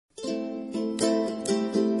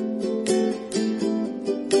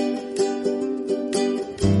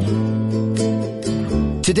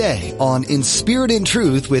Today on In Spirit and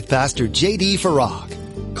Truth with Pastor J.D.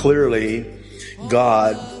 Farag. Clearly,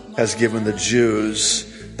 God has given the Jews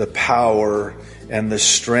the power and the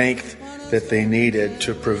strength that they needed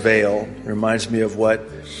to prevail. Reminds me of what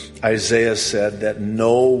Isaiah said, that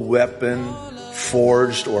no weapon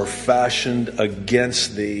forged or fashioned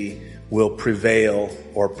against thee will prevail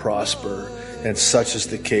or prosper. And such is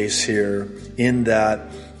the case here, in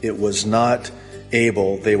that they were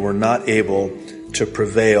not able to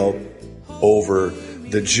prevail over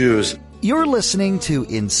the Jews. You're listening to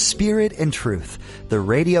In Spirit and Truth, the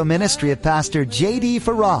radio ministry of Pastor J.D.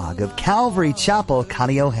 Farag of Calvary Chapel,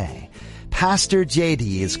 Kaneohe. Pastor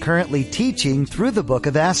J.D. is currently teaching through the book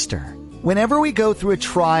of Esther. Whenever we go through a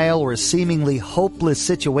trial or a seemingly hopeless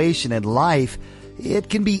situation in life, it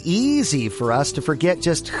can be easy for us to forget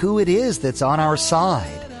just who it is that's on our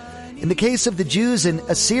side. In the case of the Jews in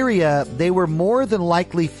Assyria, they were more than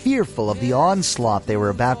likely fearful of the onslaught they were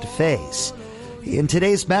about to face. In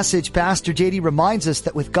today's message, Pastor J.D. reminds us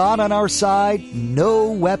that with God on our side,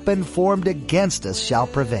 no weapon formed against us shall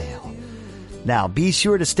prevail. Now, be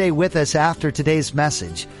sure to stay with us after today's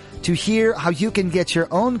message to hear how you can get your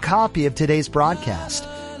own copy of today's broadcast.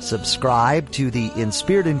 Subscribe to the In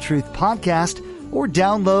Spirit and Truth podcast or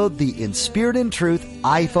download the In Spirit and Truth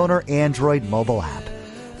iPhone or Android mobile app.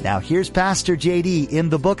 Now here's Pastor J.D. in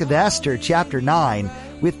the book of Esther, chapter 9,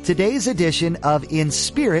 with today's edition of In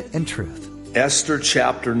Spirit and Truth. Esther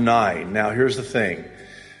chapter 9. Now here's the thing.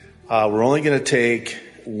 We're only going to take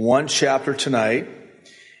one chapter tonight,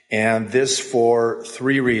 and this for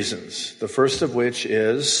three reasons. The first of which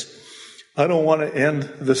is, I don't want to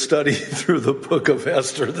end the study through the book of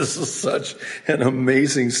Esther. This is such an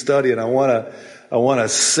amazing study, and I want to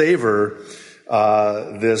savor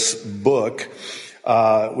this book.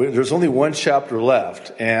 There's only one chapter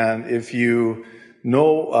left, and if you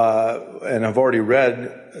know, and I've already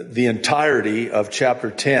read the entirety of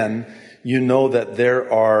chapter 10, you know that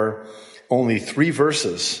there are only 3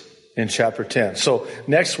 verses in chapter 10. So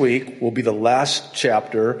next week will be the last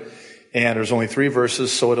chapter, and there's only 3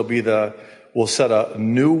 verses, so we'll set a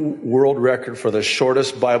new world record for the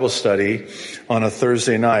shortest Bible study on a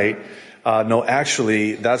Thursday night. No,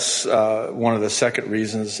 actually, that's one of the second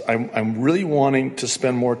reasons. I'm really wanting to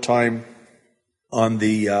spend more time on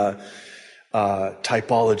the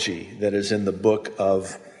typology that is in the book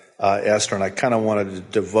of Esther, and I kind of wanted to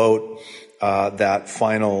devote that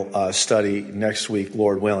final study next week,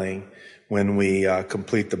 Lord willing, when we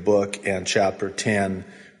complete the book and chapter 10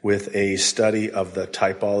 with a study of the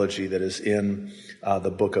typology that is in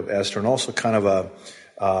the book of Esther, and also kind of a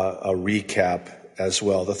recap as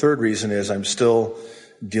well. The third reason is I'm still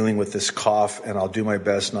dealing with this cough, and I'll do my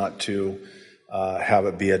best not to have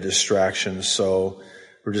it be a distraction. So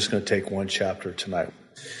we're just going to take one chapter tonight.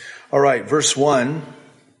 All right, verse 1.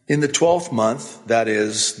 In the 12th month, that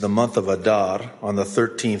is the month of Adar, on the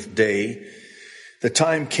 13th day, the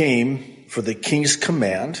time came for the king's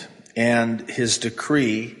command and his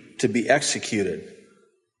decree to be executed.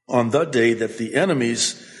 On the day that the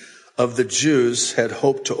enemies of the Jews had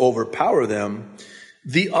hoped to overpower them,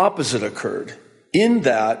 the opposite occurred, in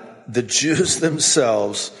that the Jews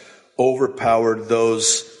themselves overpowered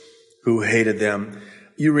those who hated them.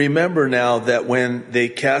 You remember now that when they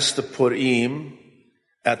cast the Purim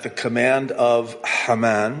at the command of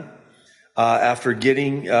Haman, after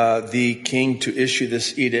getting the king to issue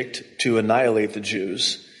this edict to annihilate the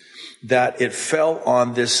Jews, that it fell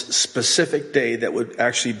on this specific day that would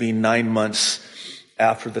actually be 9 months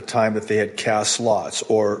after the time that they had cast lots,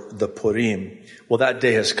 or the Purim. Well, that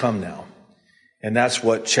day has come now. And that's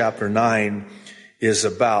what chapter 9 is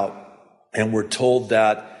about. And we're told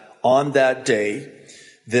that on that day,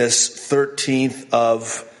 this 13th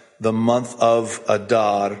of the month of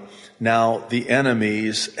Adar, now the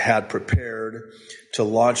enemies had prepared to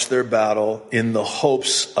launch their battle in the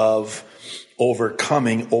hopes of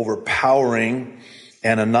overpowering,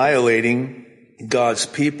 and annihilating God's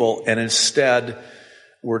people. And instead,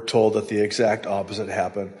 we're told that the exact opposite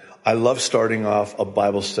happened. I love starting off a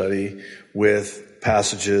Bible study with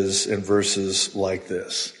passages and verses like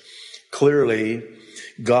this. Clearly,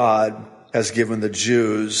 God has given the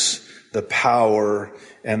Jews the power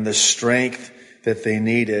and the strength that they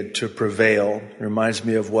needed to prevail. It reminds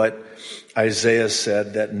me of what Isaiah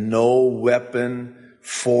said, that no weapon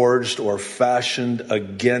forged or fashioned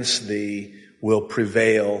against thee will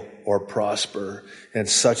prevail or prosper. And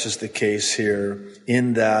such is the case here,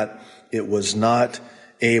 in that they were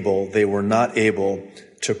not able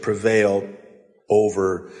to prevail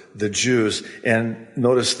over the Jews. And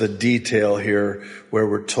notice the detail here where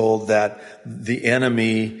we're told that the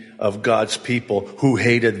enemy of God's people who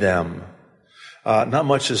hated them, Not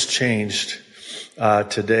much has changed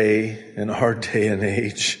today in our day and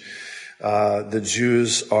age. The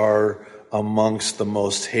Jews are amongst the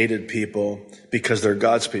most hated people because they're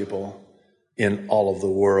God's people in all of the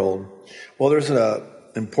world. Well, there's an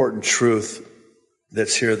important truth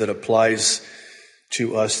that's here that applies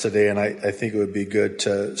to us today, and I think it would be good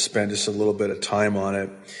to spend just a little bit of time on it.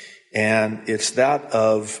 And it's that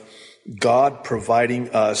of God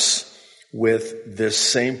providing us with this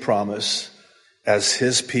same promise as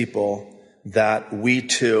His people that we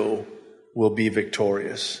too will be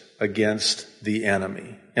victorious against the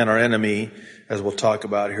enemy. And our enemy, as we'll talk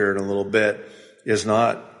about here in a little bit, is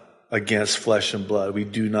not against flesh and blood. We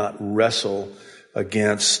do not wrestle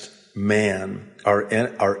against man.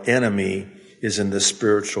 Our enemy is in the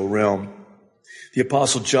spiritual realm. The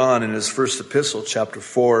Apostle John, in his first epistle, chapter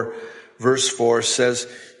 4, verse 4, says,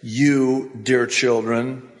 "You, dear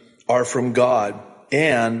children, are from God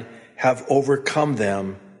and have overcome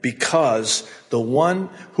them, because the one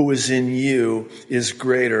who is in you is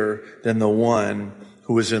greater than the one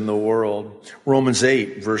who is in the world." Romans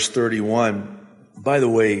 8, verse 31. By the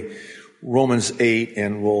way, Romans 8,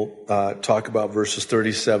 and we'll talk about verses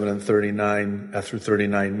 37 and 39 through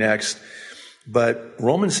 39 next. But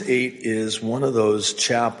Romans 8 is one of those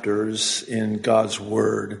chapters in God's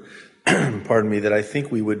Word, that I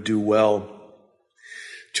think we would do well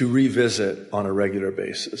to revisit on a regular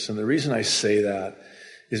basis. And the reason I say that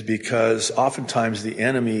is because oftentimes the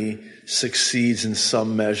enemy succeeds in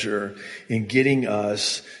some measure in getting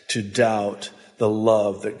us to doubt the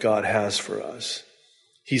love that God has for us.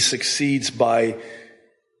 He succeeds by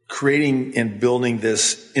creating and building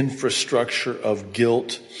this infrastructure of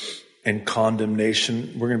guilt and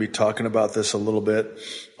condemnation. We're going to be talking about this a little bit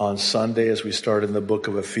on Sunday as we start in the book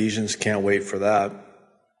of Ephesians. Can't wait for that.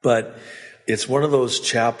 But it's one of those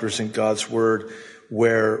chapters in God's Word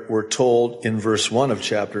where we're told in verse 1 of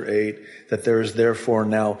chapter 8 that there is therefore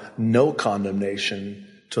now no condemnation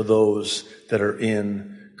to those that are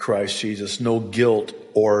in Christ Jesus. No guilt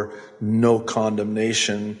or no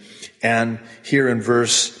condemnation. And here in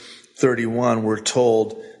verse 31, we're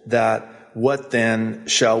told that what then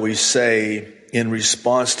shall we say in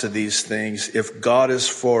response to these things? If God is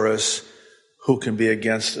for us, who can be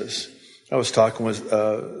against us? I was talking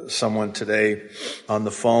with someone today on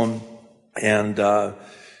the phone, and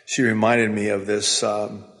she reminded me of this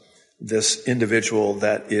individual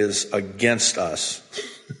that is against us.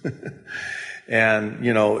 And,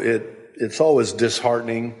 it's always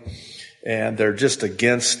disheartening. And they're just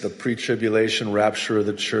against the pre-tribulation rapture of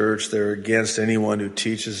the church. They're against anyone who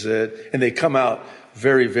teaches it. And they come out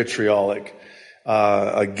very vitriolic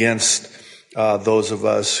against those of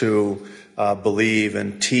us who believe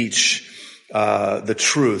and teach the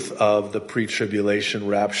truth of the pre-tribulation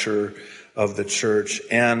rapture of the church.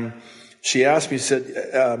 And she asked me,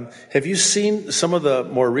 said, have you seen some of the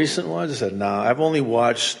more recent ones? I said, no, I've only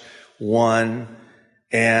watched one.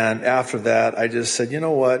 And after that, I just said, you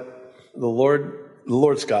know what? The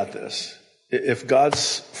Lord's got this. If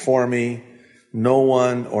God's for me, no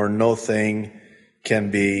one or no thing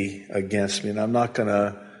can be against me. And I'm not going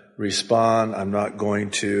to respond. I'm not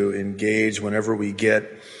going to engage whenever we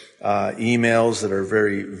get emails that are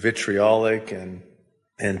very vitriolic and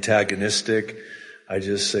antagonistic. I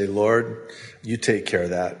just say, Lord, you take care of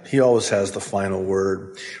that. He always has the final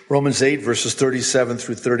word. Romans 8 verses 37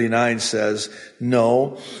 through 39 says,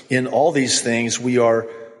 no, in all these things we are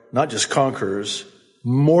not just conquerors,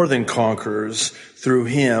 more than conquerors through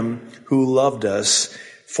Him who loved us.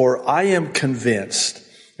 For I am convinced,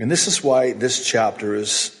 and this is why this chapter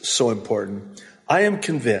is so important. I am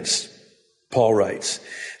convinced, Paul writes,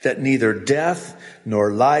 that neither death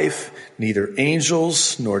nor life, neither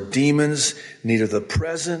angels nor demons, neither the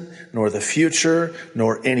present nor the future,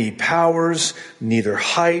 nor any powers, neither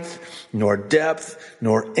height nor depth,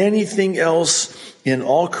 nor anything else in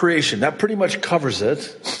all creation. That pretty much covers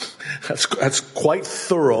it. That's quite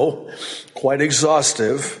thorough, quite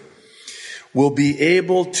exhaustive. Will be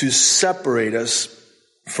able to separate us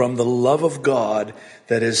from the love of God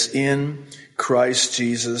that is in Christ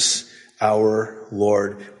Jesus our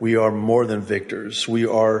Lord. We are more than victors. We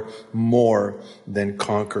are more than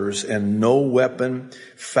conquerors, and no weapon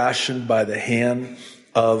fashioned by the hand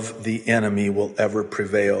of the enemy will ever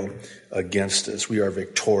prevail against us. We are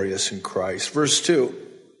victorious in Christ. Verse 2,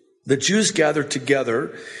 the Jews gathered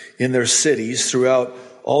together in their cities throughout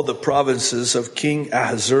all the provinces of King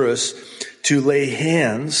Ahasuerus to lay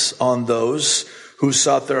hands on those who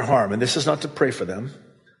sought their harm. And this is not to pray for them,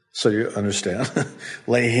 so you understand.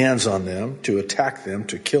 Lay hands on them, to attack them,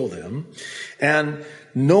 to kill them. And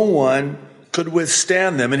no one could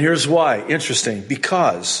withstand them. And here's why. Interesting.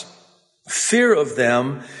 Because fear of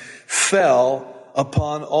them fell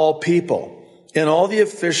upon all people, and all the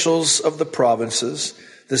officials of the provinces,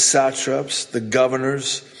 the satraps, the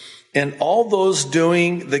governors, and all those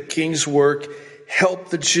doing the king's work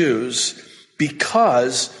helped the Jews,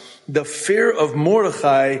 because the fear of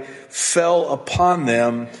Mordecai fell upon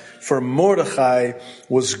them. For Mordecai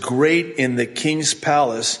was great in the king's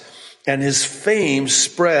palace, and his fame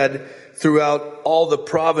spread throughout all the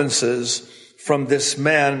provinces. For this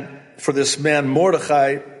man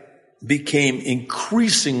Mordecai became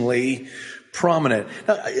increasingly prominent.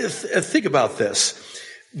 Now, think about this.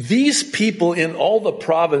 These people in all the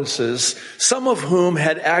provinces, some of whom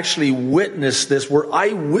had actually witnessed this, were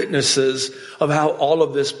eyewitnesses of how all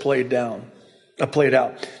of this played out.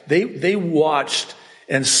 They watched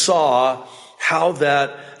and saw how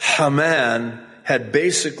that Haman had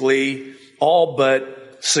basically all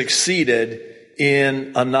but succeeded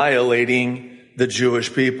in annihilating the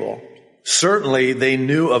Jewish people. Certainly, they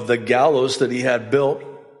knew of the gallows that he had built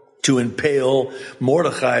to impale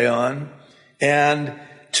Mordecai on, and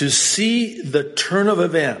to see the turn of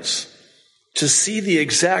events, to see the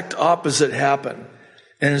exact opposite happen.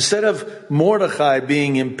 And instead of Mordecai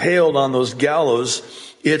being impaled on those gallows,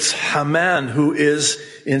 it's Haman who is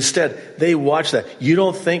instead. They watch that. You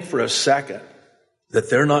don't think for a second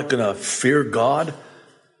that they're not going to fear God?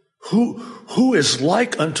 Who is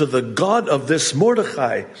like unto the God of this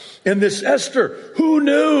Mordecai and this Esther? Who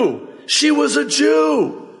knew? She was a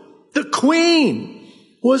Jew. The queen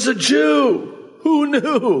was a Jew. Who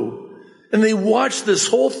knew? And they watch this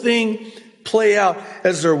whole thing play out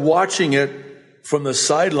as they're watching it from the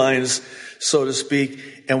sidelines, so to speak.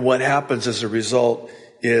 And what happens as a result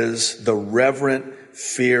is the reverent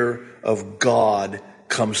fear of God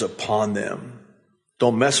comes upon them.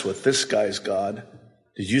 Don't mess with this guy's God.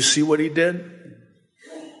 Did you see what he did?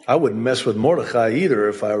 I wouldn't mess with Mordecai either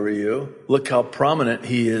if I were you. Look how prominent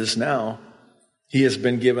he is now. He has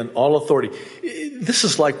been given all authority. This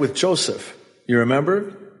is like with Joseph. You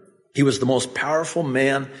remember? He was the most powerful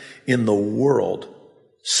man in the world,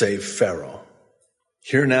 save Pharaoh.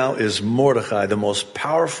 Here now is Mordecai, the most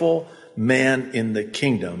powerful man in the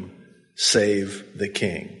kingdom, save the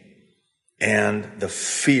king. And the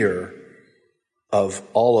fear of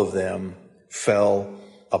all of them fell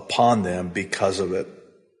upon them because of it.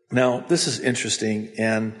 Now, this is interesting,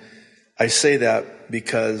 and I say that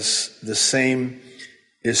because the same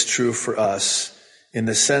is true for us in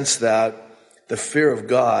the sense that the fear of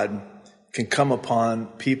God can come upon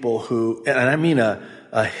people who, and I mean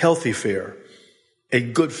a healthy fear, a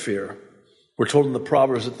good fear. We're told in the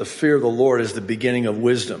Proverbs that the fear of the Lord is the beginning of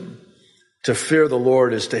wisdom. To fear the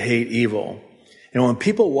Lord is to hate evil. And when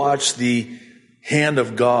people watch the hand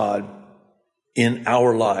of God in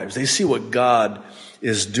our lives, they see what God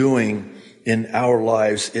is doing in our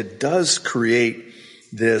lives, it does create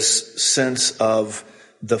this sense of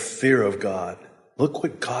the fear of God. Look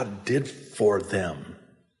what God did for them.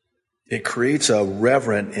 It creates a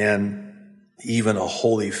reverent and even a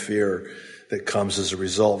holy fear that comes as a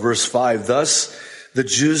result. Verse 5, thus the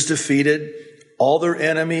Jews defeated all their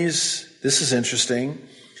enemies, this is interesting,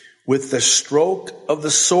 with the stroke of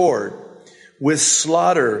the sword, with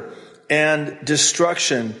slaughter and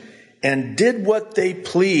destruction, and did what they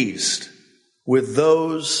pleased with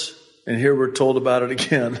those, and here we're told about it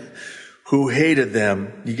again, who hated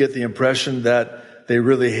them. You get the impression that they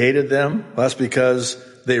really hated them? Well, that's because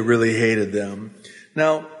they really hated them.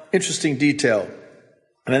 Now, interesting detail,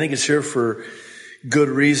 and I think it's here for good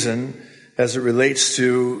reason as it relates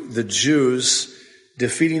to the Jews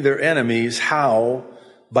defeating their enemies. How?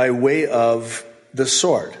 By way of the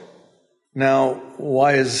sword. Now,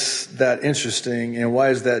 why is that interesting, and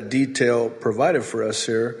why is that detail provided for us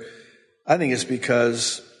here? I think it's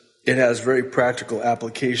because it has very practical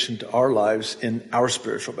application to our lives in our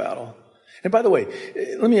spiritual battle. And by the way,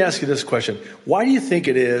 let me ask you this question. Why do you think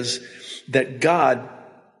it is that God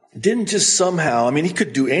didn't just somehow, I mean, he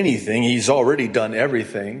could do anything. He's already done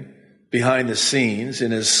everything behind the scenes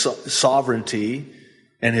in his sovereignty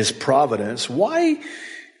and his providence. Why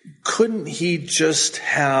couldn't he just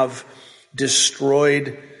have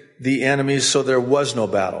destroyed the enemies so there was no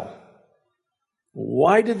battle?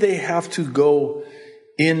 Why did they have to go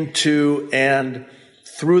into and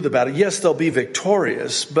through the battle? Yes, they'll be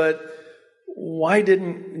victorious, but why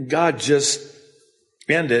didn't God just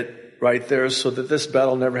end it right there so that this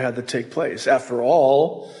battle never had to take place? After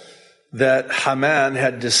all that Haman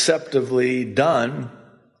had deceptively done,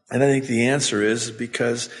 and I think the answer is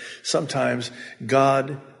because sometimes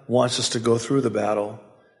God wants us to go through the battle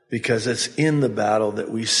because it's in the battle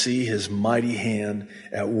that we see his mighty hand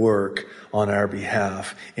at work on our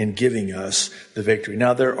behalf in giving us the victory.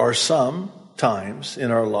 Now, there are some times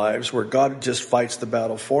in our lives where God just fights the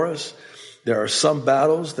battle for us. There are some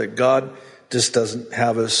battles that God just doesn't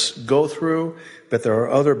have us go through, but there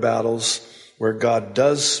are other battles where God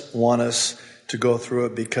does want us to go through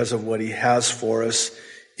it because of what he has for us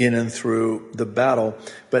in and through the battle.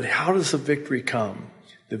 But how does the victory come?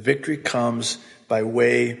 The victory comes by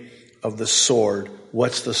way of the sword.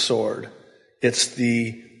 What's the sword? It's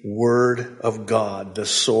the Word of God, the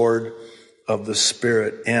sword of the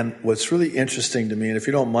Spirit. And what's really interesting to me, and if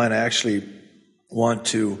you don't mind, I actually want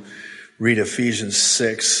to read Ephesians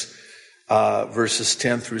 6, verses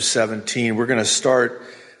 10 through 17. We're going to start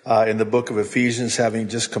in the book of Ephesians, having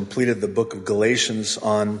just completed the book of Galatians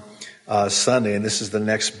on Sunday. And this is the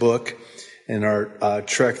next book in our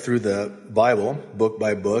trek through the Bible, book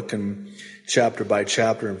by book and chapter by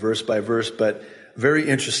chapter and verse by verse. But very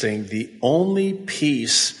interesting, the only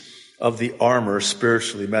piece of the armor,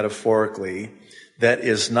 spiritually, metaphorically, that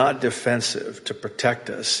is not defensive to protect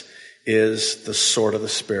us is the sword of the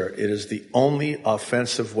Spirit. It is the only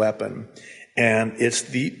offensive weapon, and it's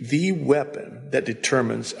the weapon that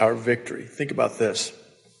determines our victory. Think about this.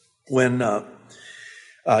 When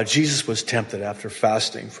Jesus was tempted after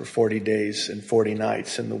fasting for 40 days and 40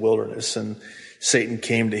 nights in the wilderness, and Satan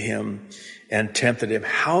came to him and tempted him,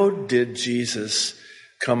 how did Jesus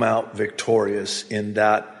come out victorious in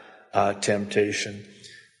that temptation?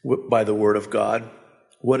 By the Word of God.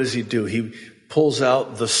 What does he do? He pulls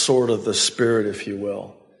out the sword of the Spirit, if you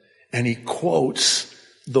will, and he quotes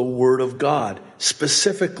the Word of God,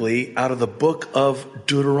 specifically out of the book of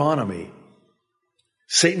Deuteronomy.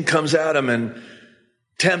 Satan comes at him and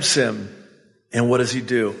tempts him, and what does he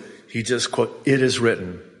do? He just quotes, "It is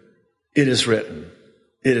written, it is written,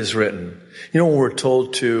 it is written." You know, when we're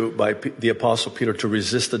told to, by the Apostle Peter, to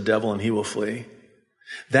resist the devil and he will flee,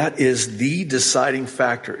 that is the deciding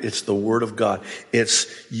factor. It's the Word of God. It's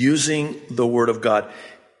using the Word of God,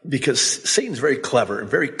 because Satan's very clever and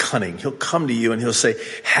very cunning. He'll come to you and he'll say,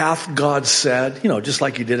 "Hath God said," just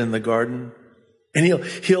like he did in the garden. And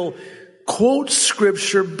he'll quote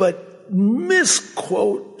Scripture, but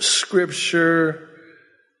misquote Scripture.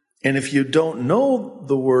 And if you don't know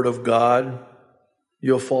the Word of God,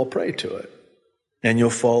 you'll fall prey to it. And you'll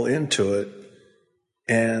fall into it.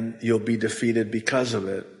 And you'll be defeated because of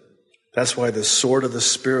it. That's why the sword of the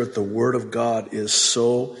Spirit, the Word of God, is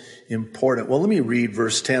so important. Well, let me read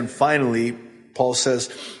verse 10. Finally, Paul says,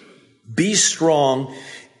 "Be strong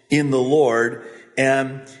in the Lord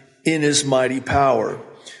and in his mighty power.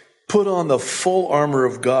 Put on the full armor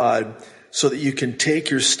of God so that you can take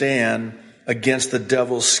your stand against the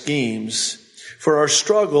devil's schemes. For our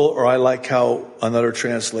struggle," or I like how another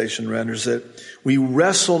translation renders it, "we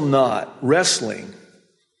wrestle not." Wrestling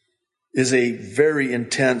is a very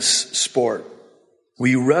intense sport.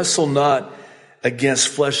 "We wrestle not against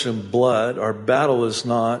flesh and blood." Our battle is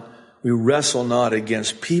not, we wrestle not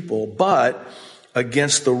against people, but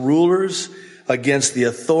against the rulers, against the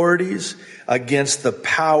authorities, against the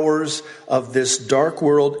powers of this dark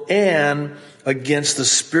world, and against the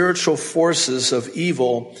spiritual forces of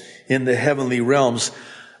evil in the heavenly realms.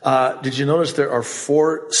 Did you notice there are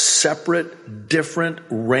 4 separate, different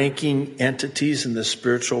ranking entities in the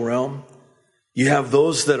spiritual realm? You have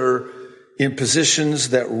those that are in positions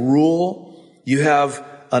that rule. You have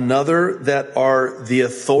another that are the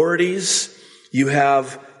authorities. You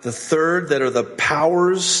have the third that are the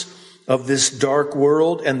powers of this dark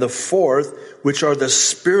world. And the fourth, which are the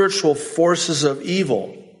spiritual forces of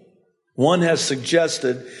evil. One has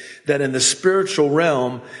suggested that in the spiritual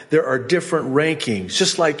realm, there are different rankings,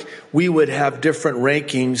 just like we would have different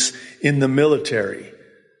rankings in the military.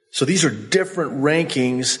 So these are different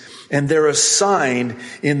rankings, and they're assigned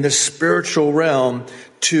in the spiritual realm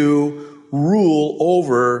to rule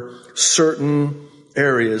over certain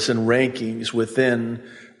areas and rankings within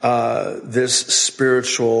this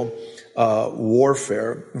spiritual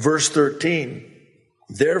warfare. Verse 13,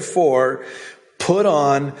 "Therefore, put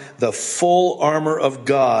on the full armor of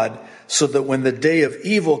God so that when the day of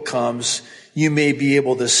evil comes, you may be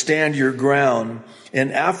able to stand your ground.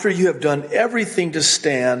 And after you have done everything to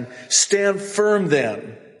stand, stand firm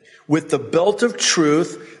then, with the belt of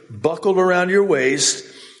truth buckled around your waist,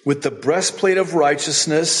 with the breastplate of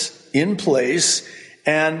righteousness in place,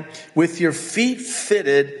 and with your feet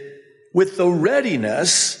fitted with the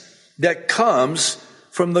readiness that comes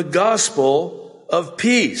from the gospel of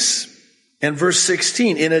peace." And verse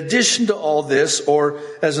 16, "In addition to all this," or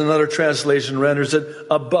as another translation renders it,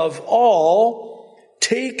 "above all,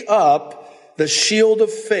 take up the shield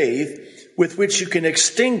of faith with which you can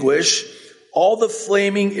extinguish all the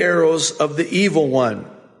flaming arrows of the evil one.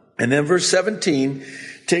 And then verse 17,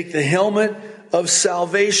 take the helmet of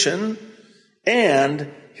salvation,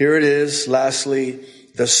 and here it is, lastly,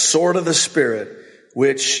 the sword of the Spirit,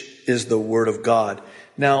 which is the word of God.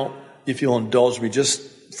 Now, if you'll indulge me just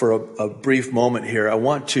for a brief moment here, I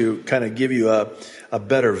want to kind of give you a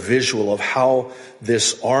better visual of how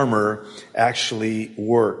this armor actually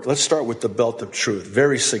worked. Let's start with the belt of truth.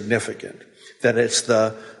 Very significant that it's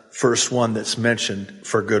the first one that's mentioned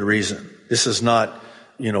for good reason. This is not,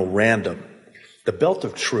 random. The belt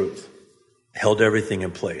of truth held everything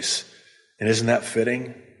in place. And isn't that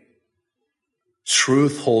fitting?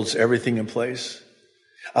 Truth holds everything in place.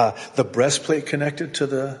 The breastplate connected to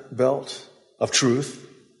the belt of truth.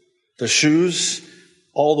 The shoes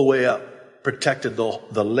all the way up protected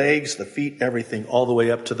the legs, the feet, everything all the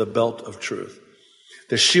way up to the belt of truth.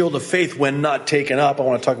 The shield of faith, when not taken up, I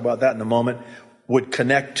want to talk about that in a moment, would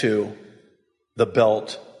connect to the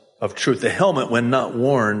belt of truth. The helmet, when not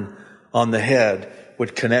worn on the head,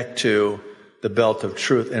 would connect to the belt of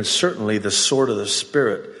truth. And certainly the sword of the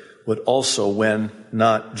Spirit would also, when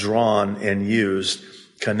not drawn and used,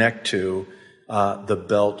 connect to the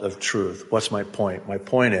belt of truth. What's my point? My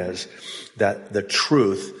point is that the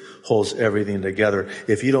truth holds everything together.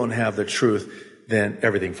 If you don't have the truth, then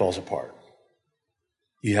everything falls apart.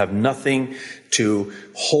 You have nothing to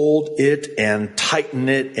hold it and tighten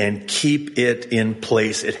it and keep it in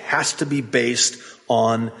place. It has to be based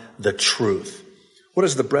on the truth. What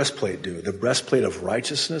does the breastplate do? The breastplate of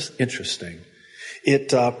righteousness? Interesting. It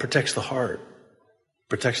protects the heart.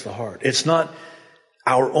 Protects the heart. It's not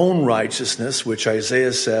our own righteousness, which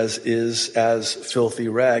Isaiah says is as filthy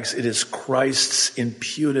rags. It is Christ's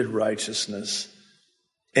imputed righteousness.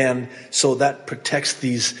 And so that protects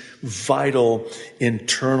these vital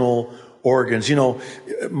internal organs.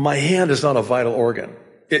 My hand is not a vital organ.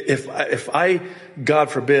 If I, God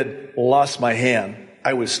forbid, lost my hand,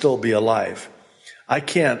 I would still be alive. I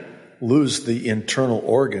can't lose the internal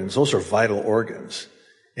organs. Those are vital organs.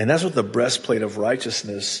 And that's what the breastplate of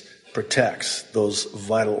righteousness protects, those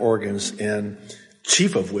vital organs, and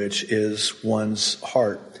chief of which is one's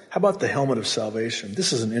heart. How about the helmet of salvation?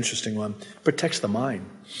 This is an interesting one. It protects the mind.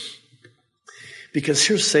 Because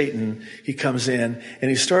here's Satan. He comes in and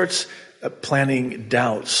he starts planting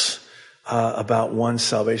doubts about one's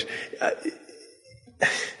salvation.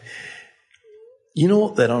 You know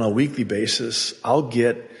that on a weekly basis, I'll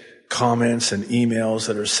get comments and emails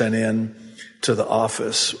that are sent in to the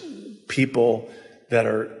office, people that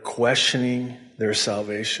are questioning their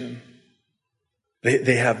salvation.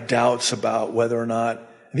 They have doubts about whether or not,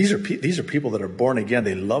 these are people that are born again.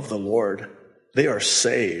 They love the Lord. They are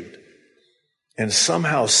saved. And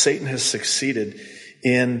somehow Satan has succeeded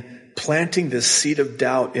in planting this seed of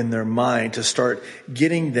doubt in their mind to start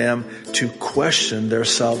getting them to question their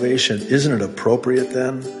salvation. Isn't it appropriate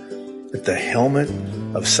then that the helmet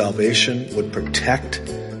of salvation would protect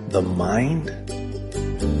the mind?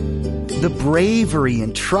 The bravery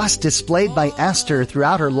and trust displayed by Esther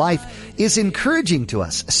throughout her life is encouraging to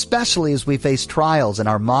us, especially as we face trials in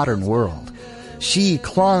our modern world. She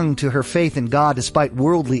clung to her faith in God despite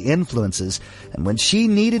worldly influences, and when she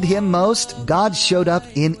needed Him most, God showed up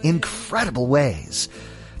in incredible ways.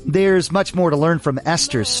 There's much more to learn from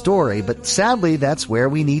Esther's story, but sadly that's where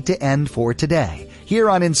we need to end for today, here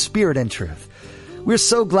on In Spirit and Truth. We're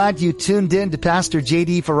so glad you tuned in to Pastor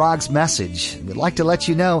J.D. Farag's message. We'd like to let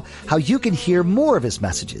you know how you can hear more of his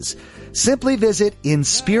messages. Simply visit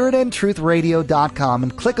inspiritandtruthradio.com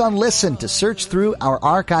and click on Listen to search through our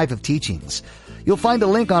archive of teachings. You'll find a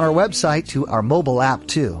link on our website to our mobile app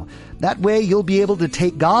too. That way you'll be able to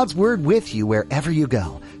take God's Word with you wherever you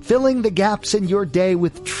go, filling the gaps in your day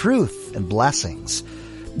with truth and blessings.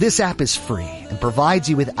 This app is free and provides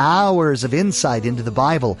you with hours of insight into the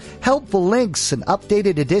Bible, helpful links, and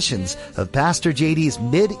updated editions of Pastor JD's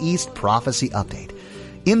Mid-East Prophecy Update.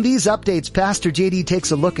 In these updates, Pastor JD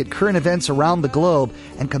takes a look at current events around the globe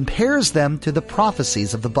and compares them to the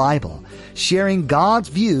prophecies of the Bible, sharing God's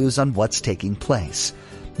views on what's taking place.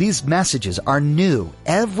 These messages are new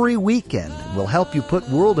every weekend and will help you put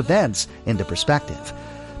world events into perspective.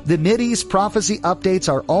 The Mideast Prophecy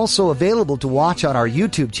Updates are also available to watch on our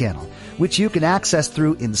YouTube channel, which you can access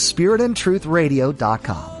through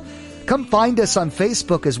inspiritandtruthradio.com. Come find us on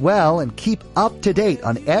Facebook as well and keep up to date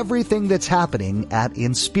on everything that's happening at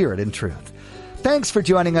In Spirit and Truth. Thanks for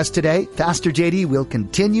joining us today. Pastor JD will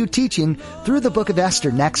continue teaching through the book of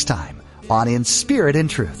Esther next time on In Spirit and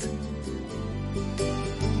Truth.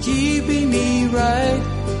 Keeping me right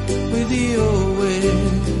with your way,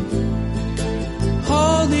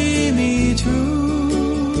 holding me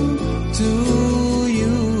true to